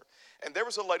the altar. And there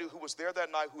was a lady who was there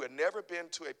that night who had never been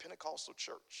to a Pentecostal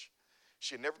church.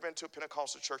 She had never been to a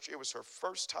Pentecostal church. It was her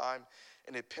first time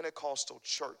in a Pentecostal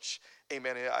church.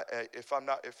 Amen. If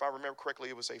I remember correctly,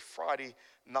 it was a Friday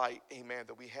night, amen,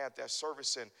 that we had that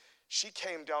service. And she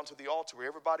came down to the altar where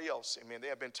everybody else, amen, they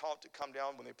have been taught to come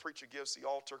down when the preacher gives the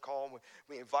altar call.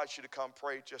 We invite you to come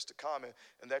pray, just to come.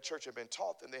 And that church had been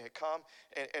taught, and they had come.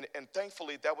 And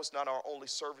thankfully, that was not our only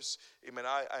service. Amen.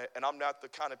 I'm not the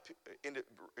kind of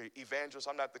evangelist.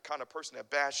 I'm not the kind of person that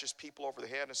bashes people over the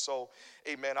head. And so,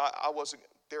 amen, I wasn't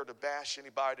there to bash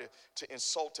anybody, to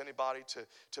insult anybody,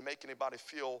 to make anybody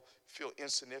feel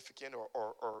insignificant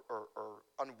or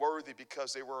unworthy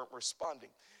because they weren't responding.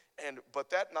 But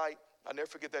that night, I'll never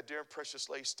forget that dear and precious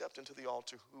lady stepped into the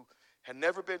altar who had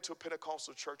never been to a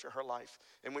Pentecostal church in her life.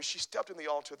 And when she stepped in the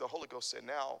altar, the Holy Ghost said,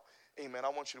 now, amen, I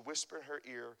want you to whisper in her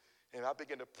ear. And I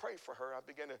began to pray for her. I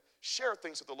began to share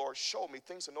things that the Lord showed me,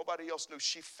 things that nobody else knew.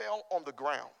 She fell on the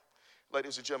ground.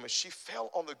 Ladies and gentlemen, she fell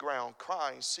on the ground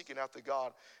crying, seeking after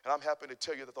God. And I'm happy to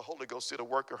tell you that the Holy Ghost did a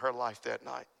work in her life that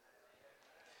night.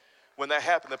 When that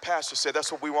happened, the pastor said,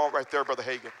 that's what we want right there, Brother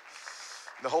Hagin.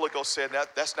 And the Holy Ghost said,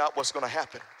 that's not what's going to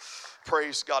happen.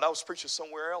 Praise God. I was preaching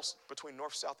somewhere else between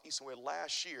north, south, east, and west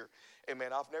last year.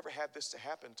 Amen. I've never had this to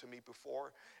happen to me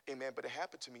before. Amen. But it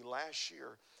happened to me last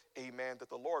year. Amen. That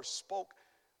the Lord spoke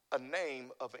a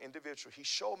name of an individual. He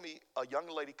showed me a young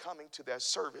lady coming to that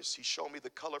service. He showed me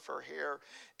the color of her hair.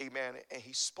 Amen. And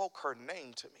he spoke her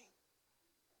name to me.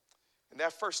 And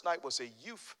that first night was a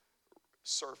youth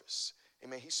service.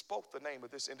 Amen. He spoke the name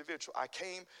of this individual. I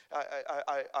came,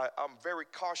 I'm very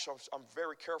cautious, I'm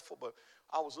very careful, but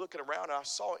I was looking around and I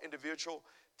saw an individual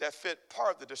that fit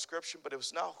part of the description, but it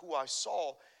was not who I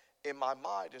saw in my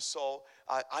mind. And so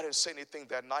I didn't say anything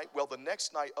that night. Well, the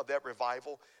next night of that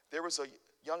revival, there was a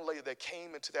young lady that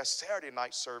came into that Saturday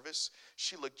night service.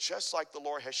 She looked just like the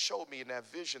Lord had showed me in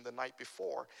that vision the night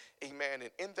before. Amen. And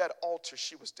in that altar,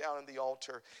 she was down in the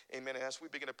altar. Amen. And as we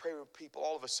began to pray with people,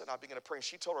 all of a sudden I began to pray. And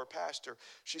she told her pastor,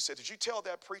 she said, did you tell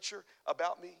that preacher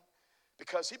about me?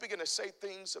 Because he began to say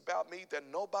things about me that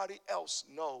nobody else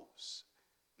knows.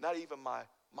 Not even my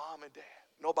mom and dad.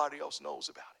 Nobody else knows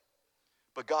about it.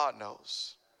 But God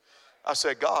knows. I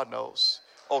said, God knows.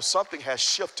 Oh, something has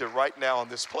shifted right now in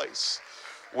this place.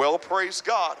 Well, praise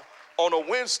God. On a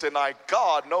Wednesday night,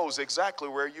 God knows exactly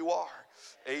where you are.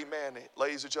 Amen.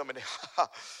 Ladies and gentlemen,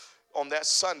 on that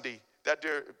Sunday, that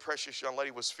dear precious young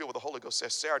lady was filled with the Holy Ghost.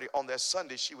 That Saturday, on that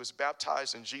Sunday, she was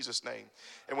baptized in Jesus' name.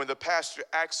 And when the pastor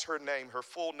asked her name, her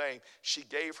full name, she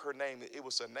gave her name. It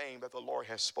was a name that the Lord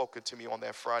has spoken to me on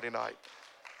that Friday night.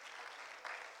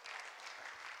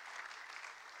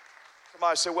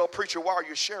 Somebody said, well, preacher, why are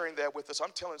you sharing that with us? I'm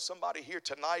telling somebody here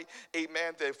tonight,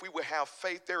 amen, that if we would have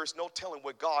faith, there is no telling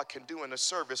what God can do in a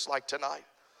service like tonight.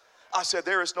 I said,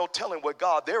 there is no telling what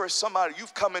God. There is somebody,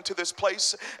 you've come into this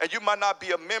place and you might not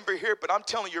be a member here, but I'm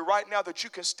telling you right now that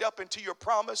you can step into your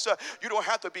promise. You don't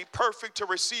have to be perfect to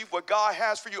receive what God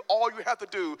has for you. All you have to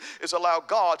do is allow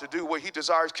God to do what he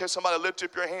desires. Can somebody lift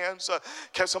up your hands?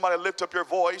 Can somebody lift up your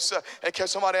voice? And can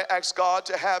somebody ask God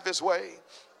to have his way?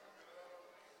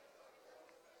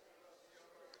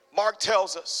 Mark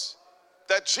tells us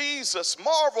that Jesus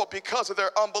marveled because of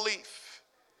their unbelief.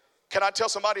 Can I tell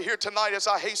somebody here tonight as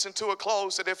I hasten to a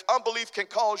close that if unbelief can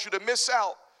cause you to miss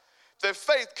out, then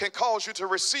faith can cause you to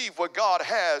receive what God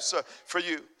has for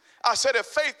you. I said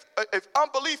if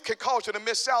unbelief can cause you to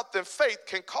miss out, then faith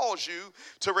can cause you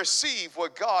to receive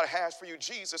what God has for you.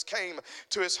 Jesus came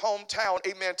to his hometown,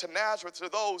 amen, to Nazareth, to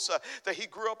those that he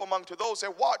grew up among, to those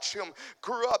that watched him,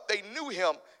 grew up. They knew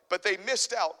him, but they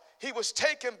missed out. He was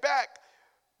taken back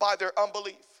by their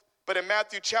unbelief. But in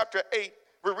Matthew chapter 8,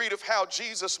 we read of how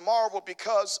Jesus marveled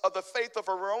because of the faith of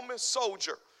a Roman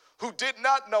soldier who did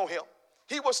not know him.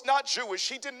 He was not Jewish.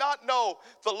 He did not know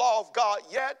the law of God,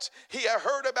 yet he had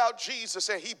heard about Jesus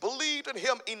and he believed in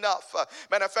him enough.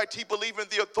 Matter of fact, he believed in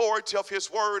the authority of his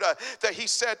word, that he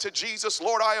said to Jesus,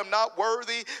 Lord, I am not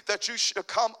worthy that you should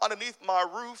come underneath my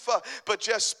roof, but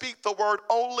just speak the word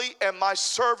only and my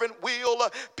servant will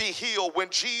be healed. When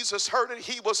Jesus heard it,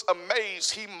 he was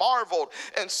amazed. He marveled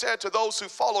and said to those who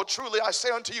followed, truly I say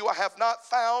unto you, I have not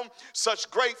found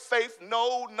such great faith,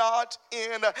 no, not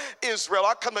in Israel.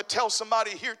 I come to tell somebody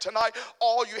here tonight,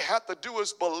 all you have to do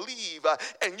is believe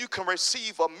and you can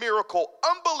receive a miracle.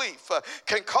 Unbelief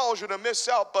can cause you to miss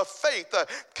out, but faith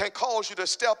can cause you to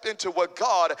step into what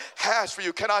God has for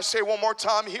you. Can I say one more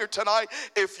time here tonight?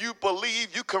 If you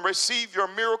believe, you can receive your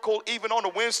miracle even on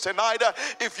the Wednesday night.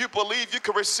 If you believe, you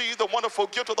can receive the wonderful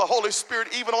gift of the Holy Spirit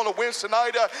even on the Wednesday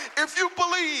night. If you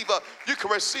believe, you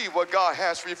can receive what God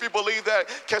has for you. If you believe that,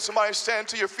 can somebody stand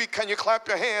to your feet? Can you clap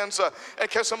your hands? And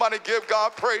can somebody give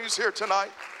God praise here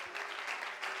tonight?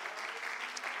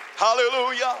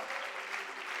 Hallelujah.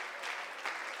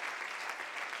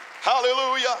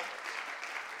 Hallelujah.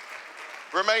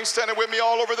 Remain standing with me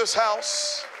all over this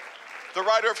house. The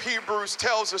writer of Hebrews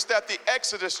tells us that the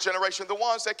Exodus generation, the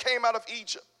ones that came out of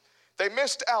Egypt, they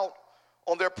missed out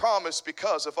on their promise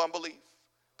because of unbelief.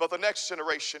 But the next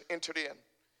generation entered in.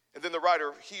 And then the writer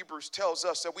of Hebrews tells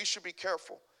us that we should be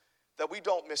careful that we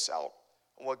don't miss out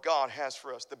on what God has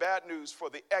for us. The bad news for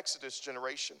the Exodus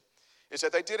generation is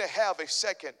that they didn't have a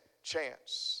second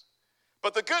chance.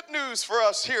 But the good news for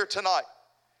us here tonight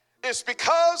is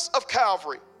because of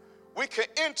Calvary, we can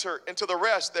enter into the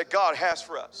rest that God has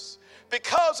for us.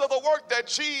 Because of the work that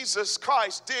Jesus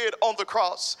Christ did on the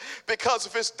cross, because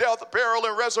of his death, burial,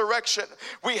 and resurrection,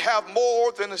 we have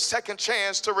more than a second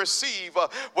chance to receive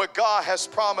what God has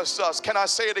promised us. Can I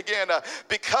say it again?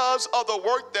 Because of the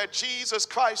work that Jesus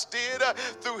Christ did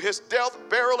through his death,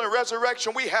 burial, and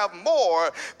resurrection, we have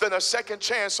more than a second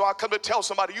chance. So I come to tell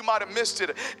somebody, you might have missed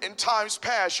it in times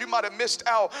past. You might have missed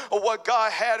out on what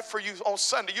God had for you on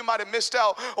Sunday. You might have missed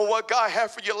out on what God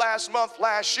had for you last month,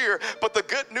 last year. But the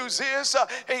good news is,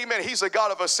 amen, he's a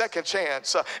God of a second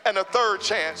chance and a third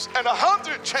chance and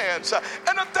 100 chance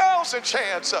and 1,000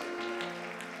 chance.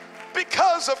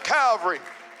 Because of Calvary,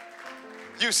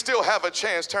 you still have a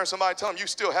chance. Turn to somebody, tell them you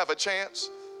still have a chance.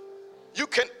 You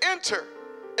can enter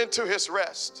into his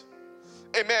rest.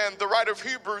 Amen. The writer of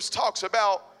Hebrews talks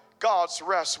about God's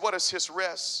rest. What is his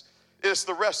rest? It is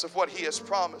the rest of what he has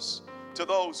promised to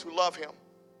those who love him,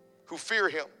 who fear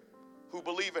him, who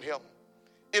believe in him.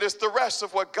 It is the rest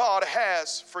of what God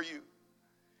has for you.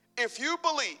 If you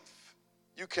believe,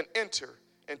 you can enter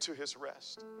into his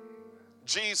rest.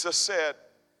 Jesus said,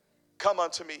 come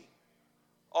unto me,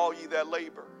 all ye that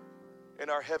labor and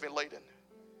are heavy laden,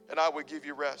 and I will give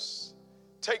you rest.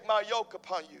 Take my yoke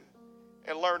upon you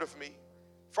and learn of me,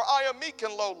 for I am meek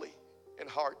and lowly in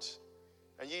heart,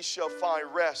 and ye shall find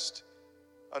rest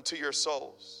unto your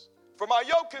souls. For my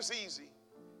yoke is easy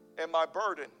and my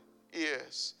burden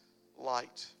is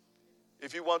light.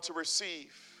 If you want to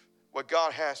receive what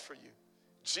God has for you,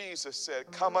 Jesus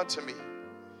said, come unto me,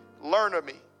 learn of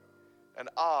me, and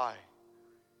I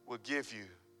will give you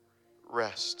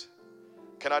rest.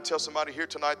 Can I tell somebody here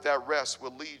tonight that rest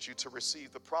will lead you to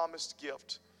receive the promised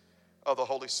gift of the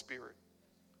Holy Spirit?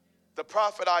 The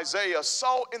prophet Isaiah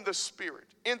saw in the Spirit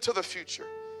into the future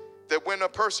that when a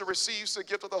person receives the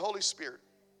gift of the Holy Spirit,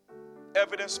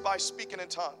 evidenced by speaking in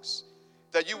tongues,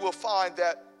 that you will find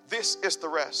that this is the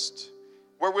rest,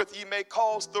 wherewith ye may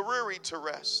cause the weary to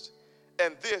rest,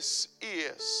 and this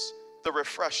is the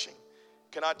refreshing.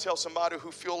 Can I tell somebody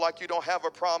who feel like you don't have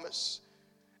a promise?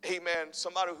 Amen.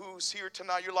 Somebody who's here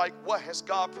tonight, you're like, what has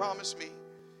God promised me?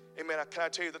 Amen. Can I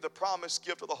tell you that the promised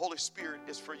gift of the Holy Spirit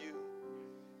is for you?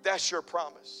 That's your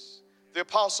promise. The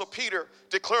Apostle Peter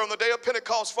declared on the day of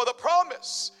Pentecost, for the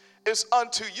promise is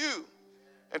unto you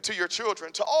and to your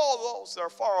children, to all those that are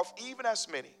far off, even as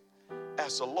many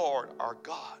as the Lord our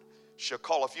God shall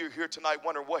call. If you're here tonight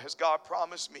wondering, what has God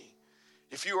promised me?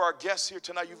 If you are a guest here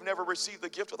tonight, you've never received the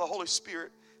gift of the Holy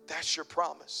Spirit, that's your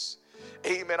promise.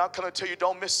 Amen. I'm going to tell you,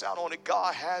 don't miss out on it.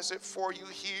 God has it for you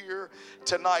here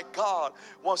tonight. God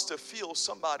wants to fill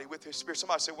somebody with his Spirit.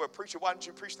 Somebody say, well, preacher, why didn't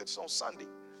you preach this on Sunday?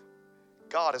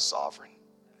 God is sovereign.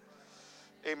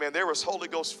 Amen. There was Holy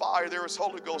Ghost fire. There was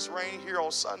Holy Ghost rain here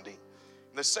on Sunday.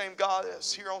 And the same God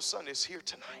that's here on Sunday is here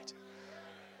tonight.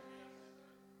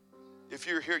 If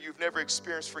you're here, you've never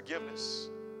experienced forgiveness.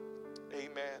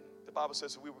 Amen. The Bible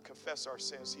says that we would confess our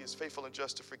sins. He is faithful and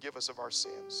just to forgive us of our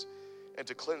sins and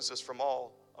to cleanse us from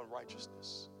all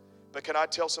unrighteousness. But can I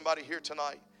tell somebody here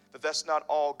tonight that that's not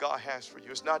all God has for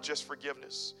you. It's not just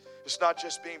forgiveness. It's not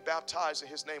just being baptized in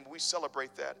his name. We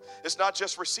celebrate that. It's not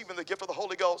just receiving the gift of the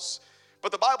Holy Ghost.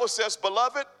 But the Bible says,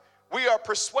 beloved, we are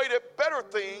persuaded better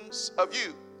things of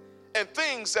you and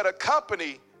things that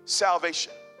accompany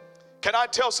salvation. Can I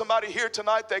tell somebody here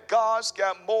tonight that God's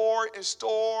got more in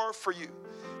store for you?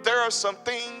 There are some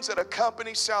things that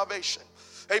accompany salvation.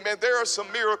 Amen. There are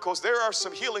some miracles. There are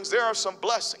some healings. There are some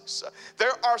blessings.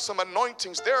 There are some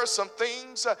anointings. There are some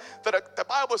things that the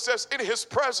Bible says in his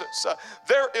presence,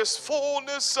 there is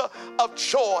fullness of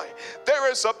joy. There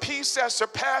is a peace that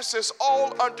surpasses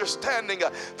all understanding.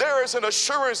 There is an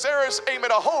assurance. There is,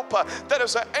 amen, a hope that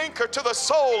is an anchor to the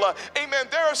soul. Amen.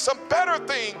 There are some better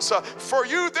things for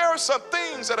you. There are some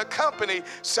things that accompany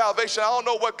salvation. I don't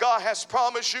know what God has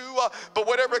promised you, but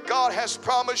whatever God has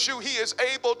promised you, he is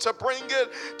able to bring it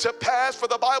to pass. For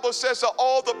the Bible says that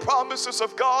all the promises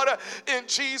of God in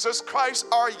Jesus Christ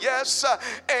are yes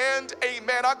and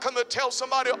amen. I come to tell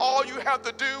somebody all you have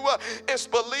to do is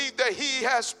believe that he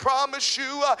has promised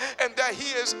you and that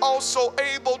he is also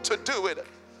able to do it.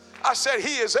 I said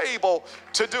he is able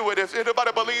to do it. If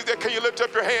anybody believes that, can you lift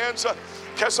up your hands?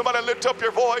 Can somebody lift up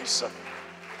your voice?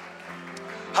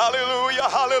 Hallelujah,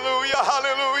 hallelujah,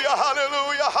 hallelujah,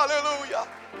 hallelujah, hallelujah.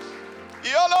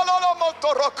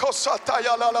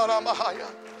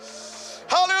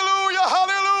 Hallelujah,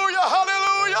 hallelujah,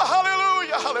 hallelujah,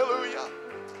 hallelujah, hallelujah.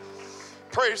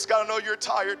 Praise God. I know you're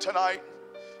tired tonight,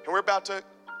 and we're about to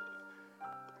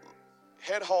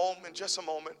head home in just a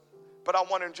moment. But I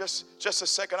want in just a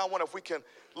second, I wonder if we can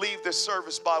leave this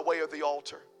service by way of the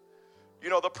altar. You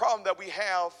know, the problem that we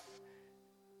have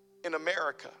in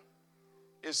America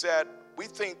is that we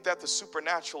think that the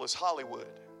supernatural is Hollywood.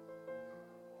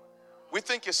 We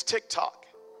think it's TikTok.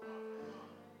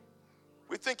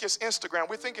 We think it's Instagram.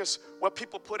 We think it's what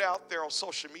people put out there on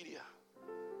social media.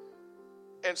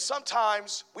 And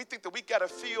sometimes we think that we got to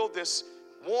feel this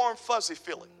warm, fuzzy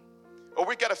feeling, or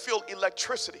we got to feel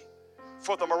electricity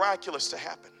for the miraculous to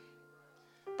happen.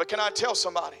 But can I tell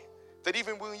somebody that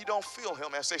even when you don't feel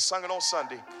him, as they sung it on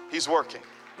Sunday, he's working.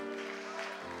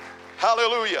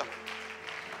 Hallelujah.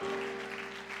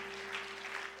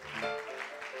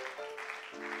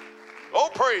 Oh,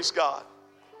 praise God.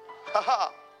 Ha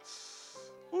ha.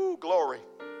 Ooh, glory.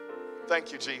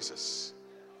 Thank you, Jesus.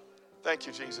 Thank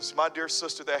you, Jesus. My dear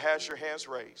sister that has your hands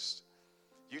raised,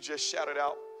 you just shouted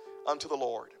out unto the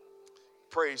Lord.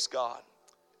 Praise God.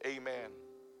 Amen.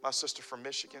 My sister from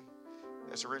Michigan,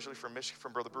 that's originally from Michigan,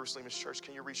 from Brother Bruce Lehman's church.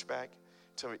 Can you reach back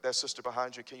to me? That sister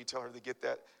behind you, can you tell her to get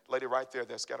that lady right there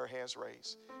that's got her hands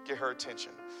raised? Get her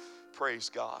attention. Praise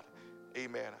God.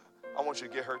 Amen. I want you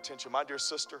to get her attention. My dear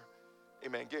sister,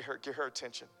 amen. Get her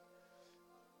attention.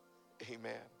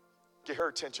 Amen. Get her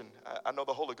attention. I know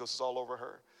the Holy Ghost is all over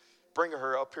her. Bring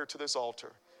her up here to this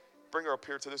altar. Bring her up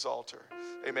here to this altar.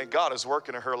 Amen. God is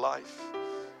working in her life.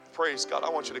 Praise God. I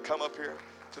want you to come up here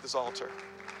to this altar.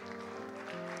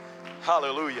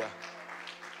 Hallelujah.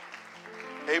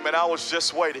 Amen. I was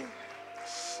just waiting.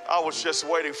 I was just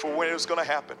waiting for when it was going to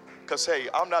happen. Because hey,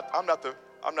 I'm not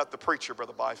the preacher,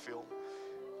 Brother Byfield.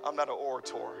 I'm not an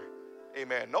orator.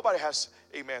 Amen. Nobody has,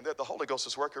 amen. The Holy Ghost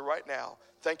is working right now.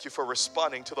 Thank you for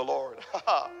responding to the Lord.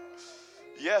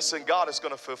 Yes, and God is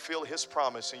going to fulfill his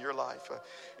promise in your life.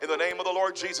 In the name of the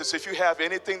Lord Jesus, if you have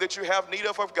anything that you have need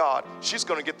of God, she's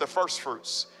going to get the first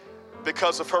fruits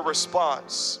because of her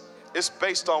response. It's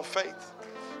based on faith.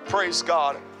 Praise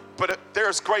God. But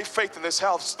there's great faith in this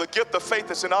house. The gift of faith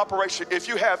is in operation. If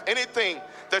you have anything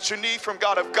that you need from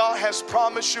God, if God has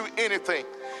promised you anything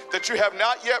that you have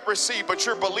not yet received, but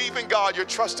you're believing God, you're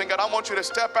trusting God, I want you to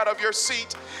step out of your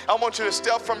seat. I want you to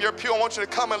step from your pew. I want you to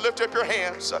come and lift up your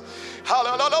hands. In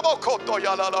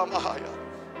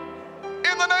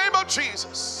the name of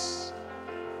Jesus.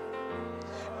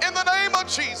 In the name of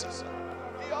Jesus.